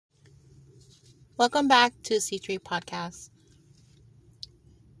Welcome back to C3 Podcast.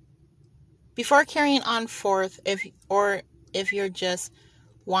 Before carrying on forth, if you're just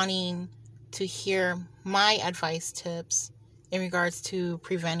wanting to hear my advice tips in regards to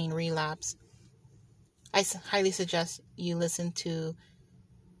preventing relapse, I highly suggest you listen to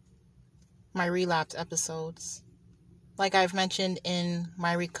my relapse episodes. Like I've mentioned in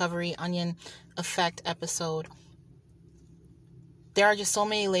my recovery onion effect episode, there are just so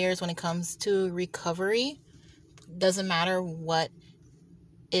many layers when it comes to recovery. Doesn't matter what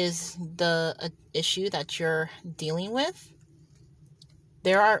is the issue that you're dealing with.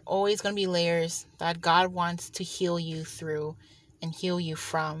 There are always going to be layers that God wants to heal you through and heal you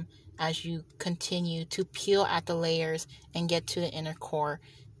from as you continue to peel at the layers and get to the inner core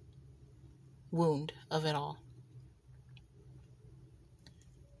wound of it all.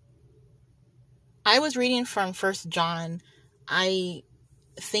 I was reading from 1 John. I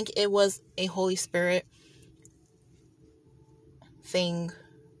think it was a Holy Spirit thing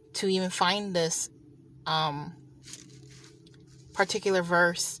to even find this particular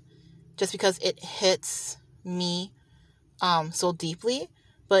verse, just because it hits me so deeply.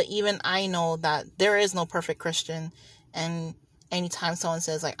 But even I know that there is no perfect Christian, and anytime someone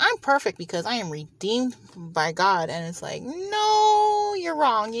says like I'm perfect because I am redeemed by God, and it's like, no, you're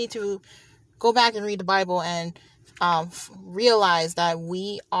wrong. You need to go back and read the Bible and realize that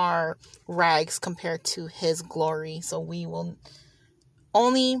we are rags compared to His glory. So we will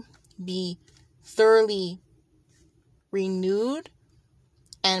only be thoroughly renewed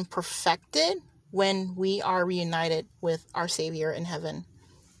and perfected when we are reunited with our Savior in heaven.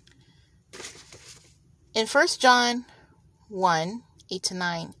 In 1 John 1,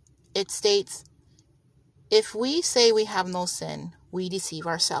 8-9, it states, "If we say we have no sin, we deceive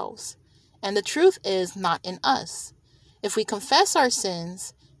ourselves, and the truth is not in us. If we confess our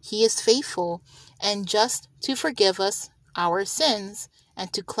sins, He is faithful and just to forgive us our sins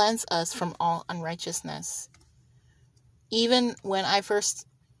and to cleanse us from all unrighteousness." Even when I first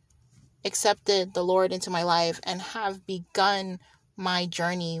accepted the Lord into my life and have begun my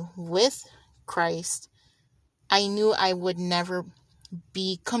journey with Christ, I knew I would never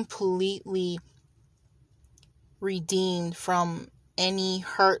be completely redeemed from any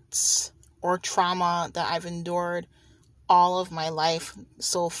hurts or trauma that I've endured all of my life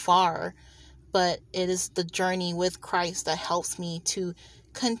so far. But it is the journey with Christ that helps me to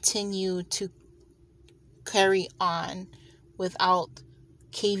continue to carry on without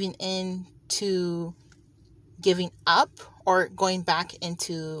caving in to giving up or going back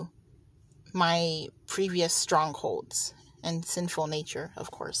into my previous strongholds and sinful nature,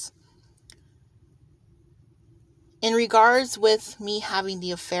 of course. In regards with me having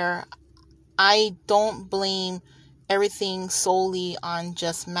the affair, I don't blame everything solely on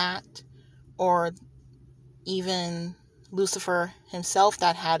just Matt or even Lucifer himself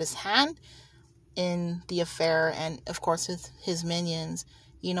that had his hand in the affair, and of course with his minions.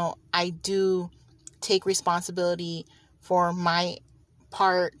 I do take responsibility for my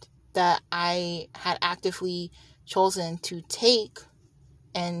part that I had actively chosen to take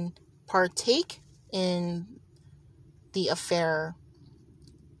and partake in the affair,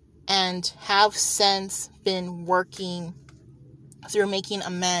 and have since been working through making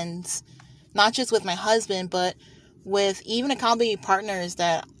amends, not just with my husband, but with even accountability partners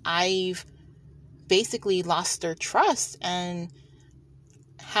that I've basically lost their trust and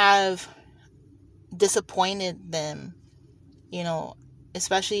have disappointed them,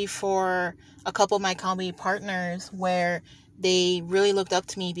 especially for a couple of my accountability partners where they really looked up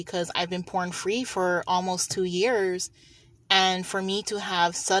to me because I've been porn free for almost 2 years. And for me to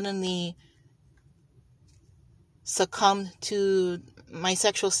have suddenly succumbed to my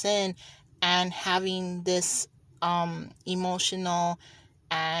sexual sin and having this emotional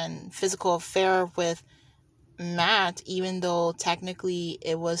and physical affair with Matt, even though technically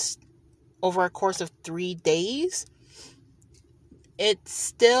it was over a course of 3 days, it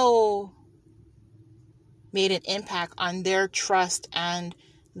still made an impact on their trust and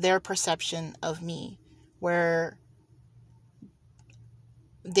their perception of me, where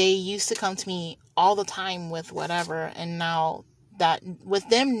they used to come to me all the time with whatever, and now that with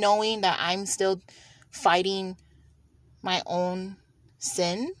them knowing that I'm still fighting my own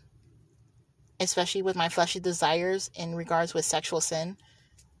sin, especially with my fleshly desires in regards with sexual sin,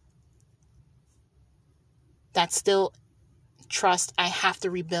 that's still trust. I have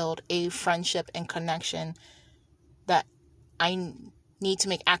to rebuild a friendship and connection that I need to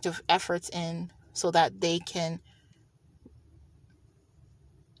make active efforts in so that they can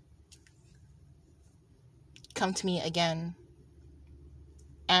come to me again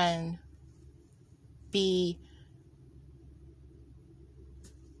and be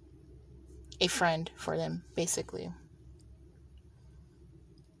a friend for them, basically.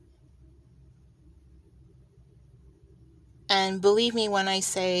 And believe me when I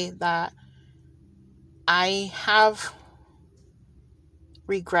say that I have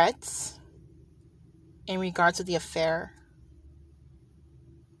regrets in regards to the affair,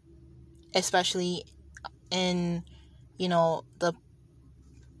 especially in, the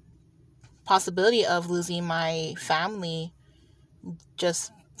possibility of losing my family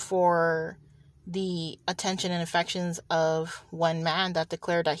just for the attention and affections of one man that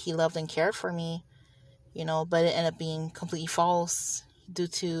declared that he loved and cared for me, but it ended up being completely false due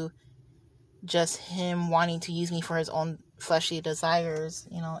to just him wanting to use me for his own fleshly desires.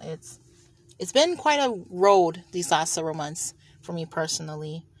 It's been quite a road these last several months for me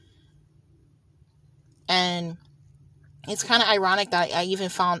personally. And it's kind of ironic that I even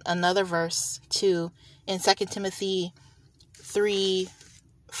found another verse too in 2 Timothy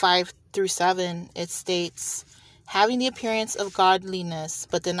 3:5-7. It states, having the appearance of godliness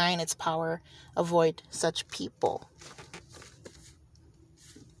but denying its power, avoid such people.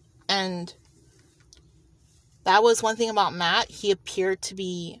 And that was one thing about Matt. He appeared to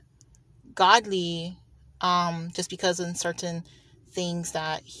be godly just because in certain things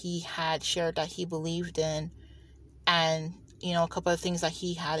that he had shared that he believed in, and a couple of things that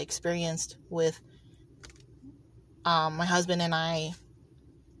he had experienced with my husband and I.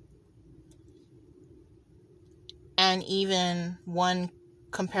 And even one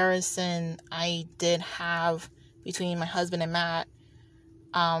comparison I did have between my husband and Matt,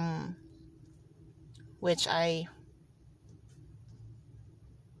 which I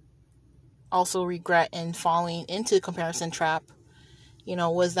also regret in falling into the comparison trap,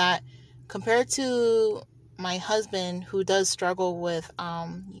 was that compared to my husband, who does struggle with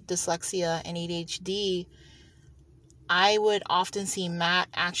dyslexia and ADHD, I would often see Matt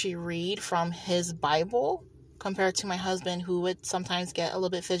actually read from his Bible compared to my husband, who would sometimes get a little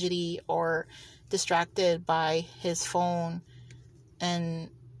bit fidgety or distracted by his phone. And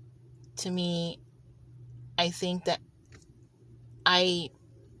to me, I think that I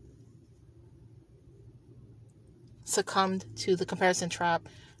succumbed to the comparison trap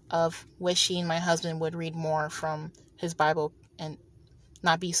of wishing my husband would read more from his Bible and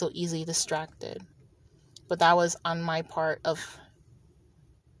not be so easily distracted. But that was on my part of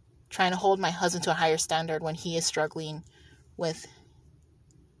trying to hold my husband to a higher standard when he is struggling with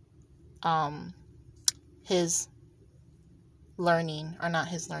his learning, or not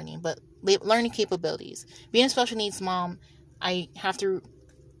his learning, but learning capabilities. Being a special needs mom, I have to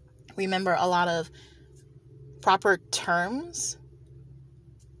remember a lot of proper terms,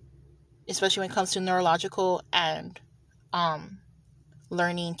 especially when it comes to neurological and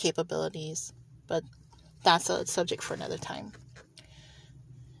learning capabilities. But that's a subject for another time.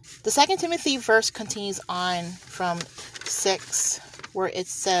 The 2 Timothy verse continues on from 6, where it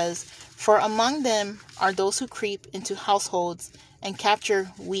says, for among them are those who creep into households and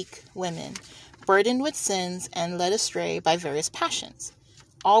capture weak women, burdened with sins and led astray by various passions,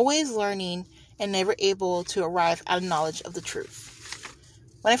 always learning and never able to arrive at a knowledge of the truth.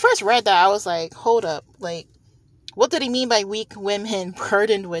 When I first read that, I was like, hold up, what did he mean by weak women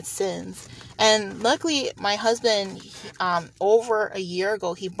burdened with sins? And luckily, my husband, over a year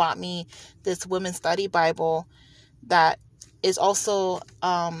ago, he bought me this women's study Bible that is also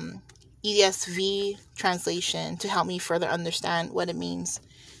ESV translation to help me further understand what it means.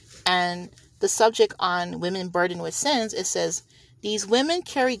 And the subject on women burdened with sins, it says, these women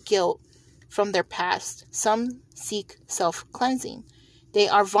carry guilt from their past. Some seek self-cleansing. They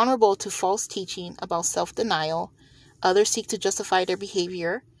are vulnerable to false teaching about self-denial. Others seek to justify their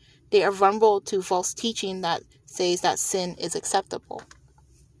behavior. They are vulnerable to false teaching that says that sin is acceptable.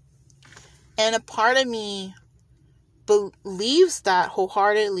 And a part of me believes that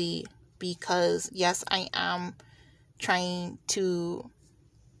wholeheartedly, because yes, I am trying to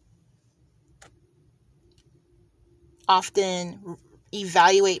often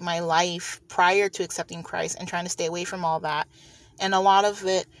evaluate my life prior to accepting Christ and trying to stay away from all that. And a lot of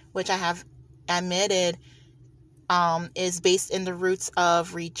it, which I have admitted, is based in the roots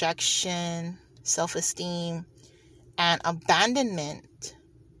of rejection, self-esteem, and abandonment.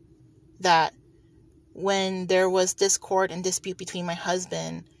 That when there was discord and dispute between my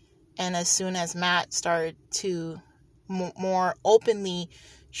husband, and as soon as Matt started to more openly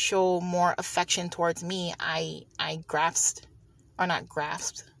show more affection towards me, I grasped, or not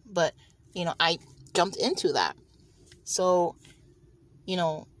grasped, but, I jumped into that. So,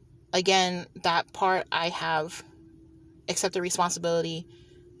 again, that part I have accepted responsibility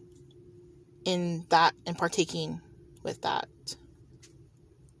in that and partaking with that.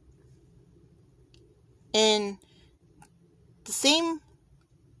 In the same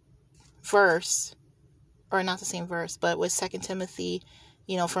verse, or not the same verse, but with 2 Timothy,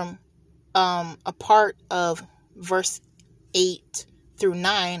 from a part of verse 8 through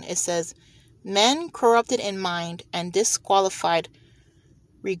 9, it says, "Men corrupted in mind and disqualified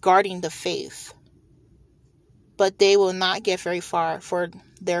regarding the faith, but they will not get very far, for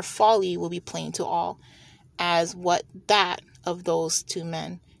their folly will be plain to all, as what that of those two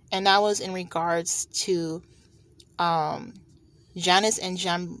men." And that was in regards to Jannes and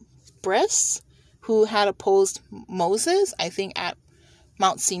Jambres, who had opposed Moses, I think, at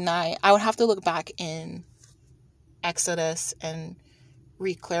Mount Sinai. I would have to look back in Exodus and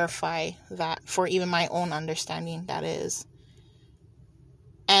re-clarify that for even my own understanding, that is.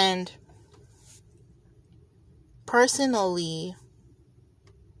 And personally,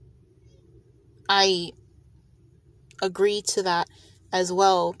 I agree to that as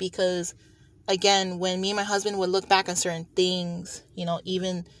well, because again, when me and my husband would look back on certain things,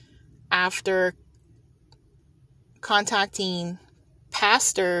 even after contacting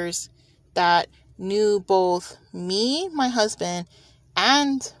pastors that knew both me, my husband,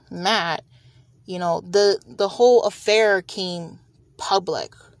 and Matt, the whole affair came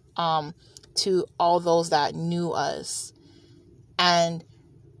public to all those that knew us. And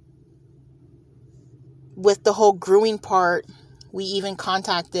with the whole grooming part, we even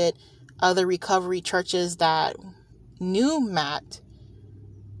contacted other recovery churches that knew Matt.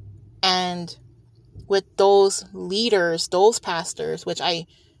 And with those leaders, those pastors, which I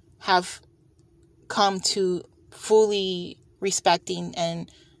have come to fully respecting and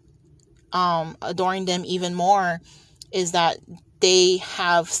adoring them even more, is that they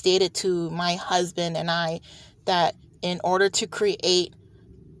have stated to my husband and I that in order to create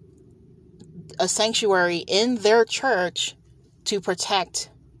a sanctuary in their church to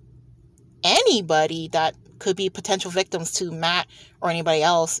protect anybody that could be potential victims to Matt or anybody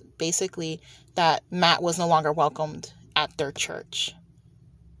else, basically, that Matt was no longer welcomed at their church.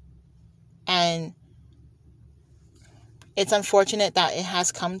 And it's unfortunate that it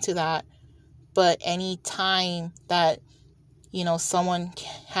has come to that, but any time that, someone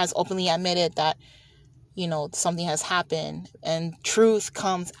has openly admitted that, something has happened and truth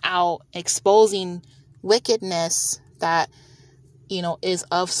comes out exposing wickedness that, is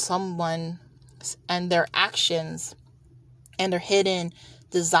of someone and their actions and their hidden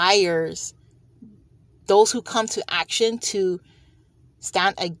desires, those who come to action to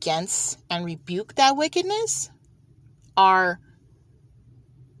stand against and rebuke that wickedness are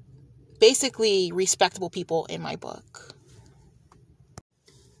basically respectable people in my book.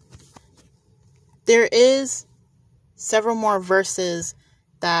 There is several more verses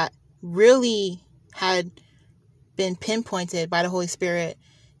that really had been pinpointed by the Holy Spirit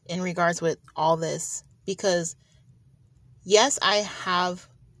in regards with all this, because yes, I have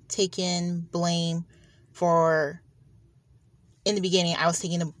taken blame for, in the beginning, I was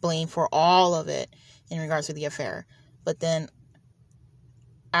taking the blame for all of it in regards to the affair. But then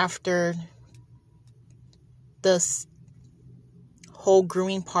after this whole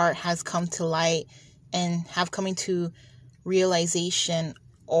grooming part has come to light and have coming to realization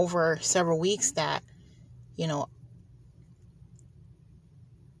over several weeks that,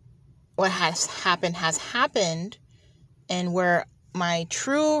 what has happened, and where my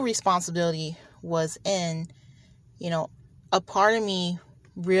true responsibility was in, a part of me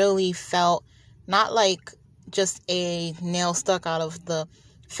really felt not like just a nail stuck out of the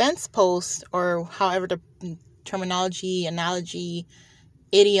fence post, or however the terminology, analogy,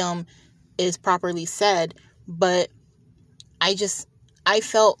 idiom is properly said, but I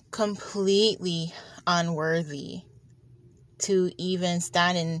felt completely unworthy to even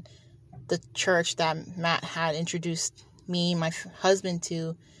stand in the church that Matt had introduced me, my husband,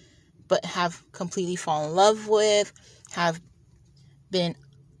 to, but have completely fallen in love with, have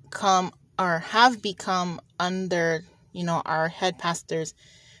become under, our head pastor's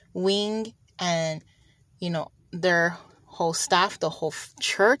wing, and, their whole staff, the whole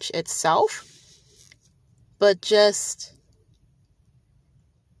church itself. But just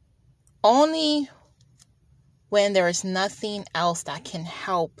only when there is nothing else that can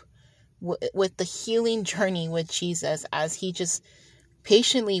help with the healing journey with Jesus, as he just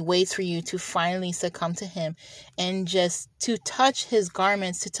patiently waits for you to finally succumb to him and just to touch his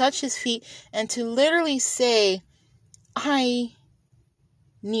garments, to touch his feet, and to literally say, "I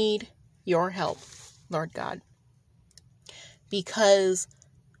need your help, Lord God." Because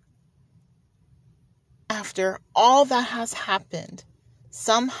after all that has happened,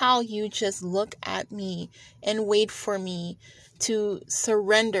 Somehow you just look at me and wait for me to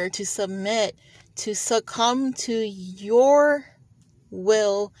surrender, to submit, to succumb to your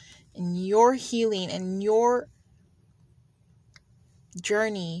will and your healing and your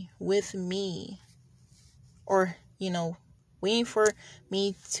journey with me. Or, waiting for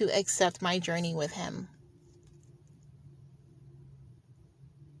me to accept my journey with him.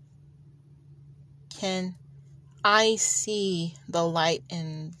 Can I see the light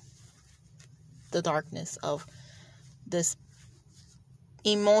in the darkness of this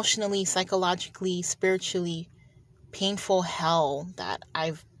emotionally, psychologically, spiritually painful hell that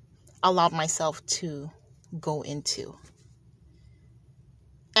I've allowed myself to go into?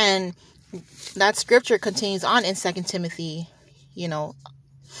 And that scripture continues on in 2 Timothy,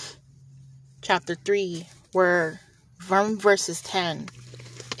 chapter 3, where from verses 10,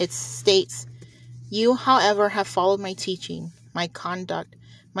 it states, "You, however, have followed my teaching, my conduct,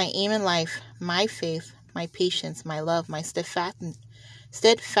 my aim in life, my faith, my patience, my love, my steadfastness,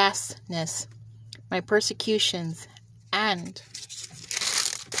 my persecutions, and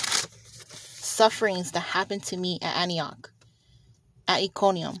sufferings that happened to me at Antioch, at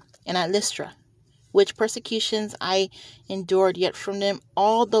Iconium, and at Lystra, which persecutions I endured, yet from them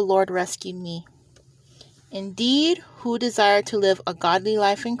all the Lord rescued me. Indeed, who desire to live a godly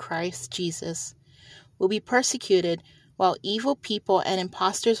life in Christ Jesus will be persecuted, while evil people and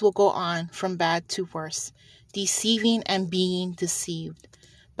impostors will go on from bad to worse, deceiving and being deceived.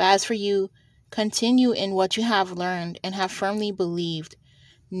 But as for you, continue in what you have learned and have firmly believed,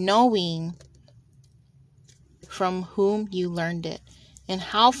 knowing from whom you learned it, and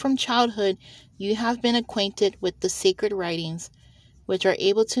how from childhood you have been acquainted with the sacred writings, which are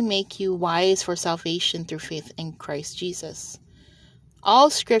able to make you wise for salvation through faith in Christ Jesus. All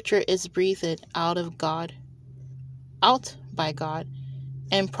scripture is breathed out by God,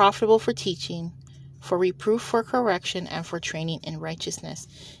 and profitable for teaching, for reproof, for correction, and for training in righteousness,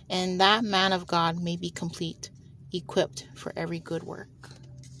 and that man of God may be complete, equipped for every good work."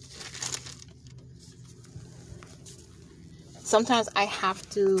 Sometimes I have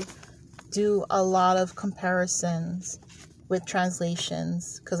to do a lot of comparisons with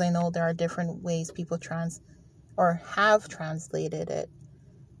translations, because I know there are different ways people have translated it.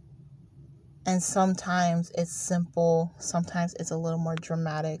 And sometimes it's simple, sometimes it's a little more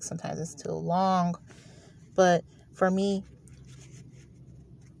dramatic, sometimes it's too long. But for me,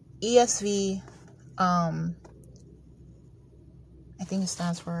 ESV, I think it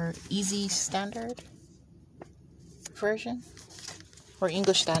stands for Easy Standard Version, or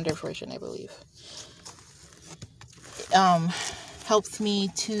English Standard Version, I believe. Helps me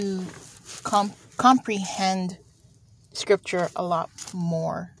to comprehend scripture a lot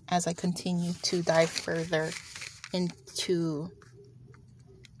more as I continue to dive further into,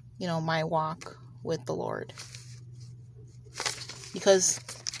 my walk with the Lord. Because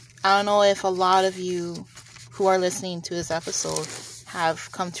I don't know if a lot of you who are listening to this episode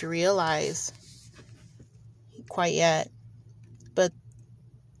have come to realize quite yet, but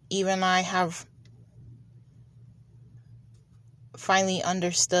even I have finally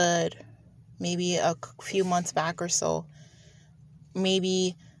understood, maybe a few months back or so,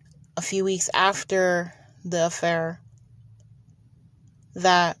 maybe a few weeks after the affair,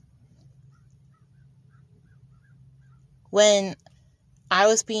 that when I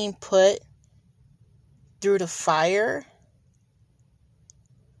was being put through the fire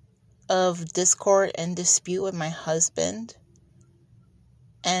of discord and dispute with my husband,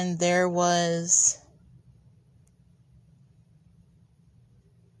 and there was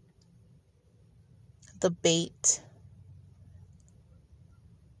the bait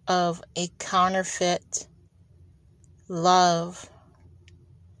of a counterfeit love,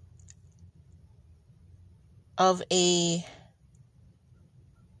 of a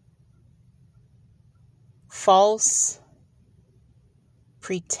false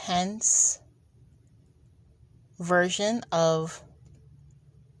pretense version of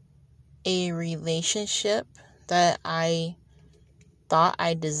a relationship that I thought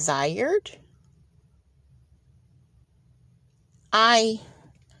I desired, I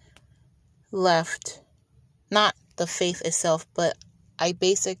left, not the faith itself, but I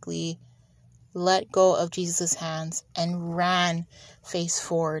basically let go of Jesus' hands and ran face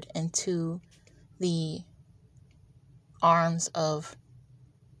forward into the arms of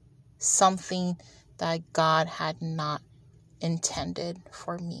something that God had not intended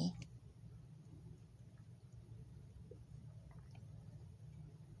for me.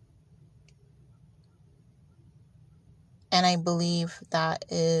 And I believe that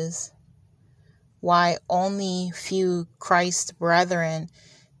is why only few Christ brethren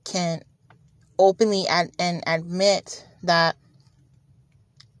can openly and admit that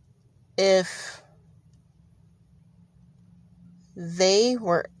if they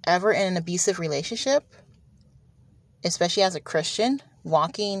were ever in an abusive relationship, especially as a Christian,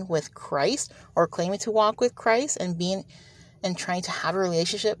 walking with Christ or claiming to walk with Christ and trying to have a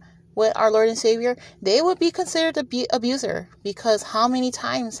relationship with our Lord and Savior, they would be considered abuser, because how many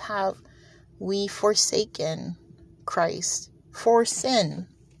times have we forsaken Christ for sin?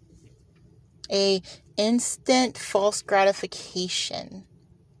 A instant false gratification,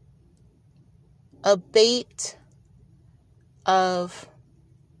 a bait of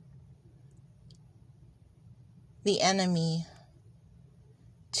the enemy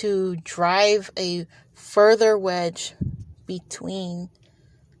to drive a further wedge between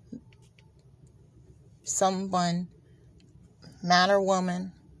someone, man or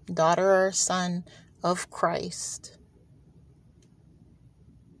woman, daughter or son of Christ.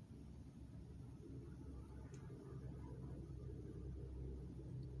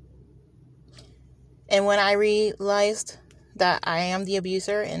 And when I realized that I am the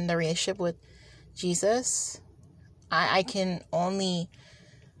abuser in the relationship with Jesus, I can only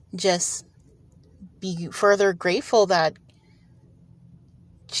just be further grateful that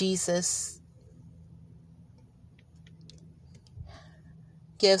Jesus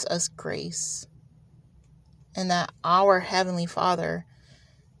gives us grace, and that our Heavenly Father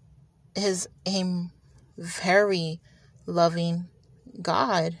is a very loving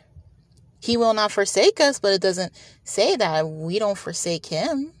God. He will not forsake us, but it doesn't say that we don't forsake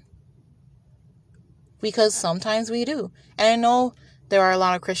Him, because sometimes we do. And I know there are a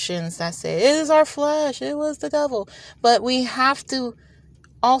lot of Christians that say, it is our flesh, it was the devil. But we have to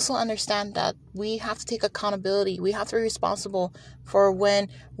also understand that we have to take accountability. We have to be responsible for when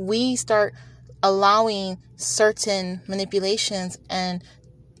we start allowing certain manipulations and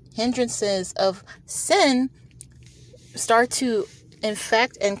hindrances of sin start to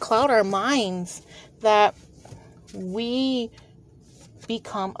infect and cloud our minds, that we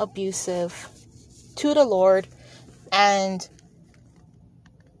become abusive to the Lord and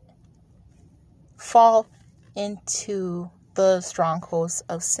fall into the strongholds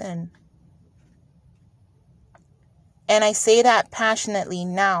of sin. And I say that passionately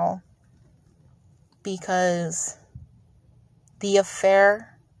now because the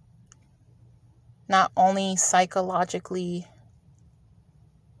affair, not only psychologically,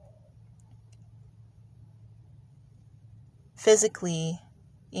 physically,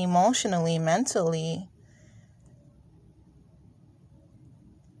 emotionally, mentally,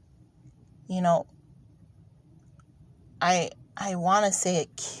 I want to say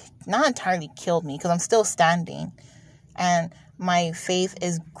it not entirely killed me, because I'm still standing and my faith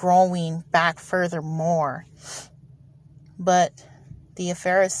is growing back furthermore. But the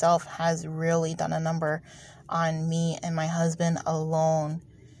affair itself has really done a number on me and my husband alone,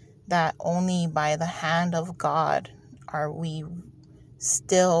 that only by the hand of God are we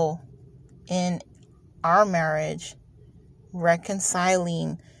still in our marriage,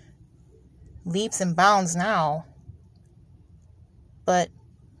 reconciling leaps and bounds now. But,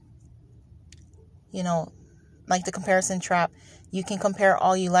 like the comparison trap, you can compare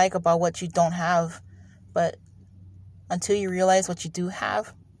all you like about what you don't have, but until you realize what you do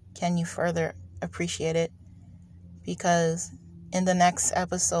have, can you further appreciate it? Because in the next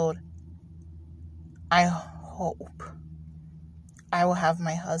episode, I hope I will have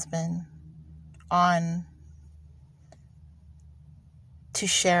my husband on to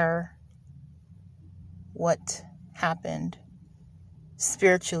share what happened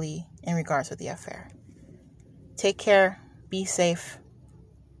spiritually in regards to the affair. Take care. Be safe.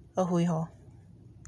 Ahuiho.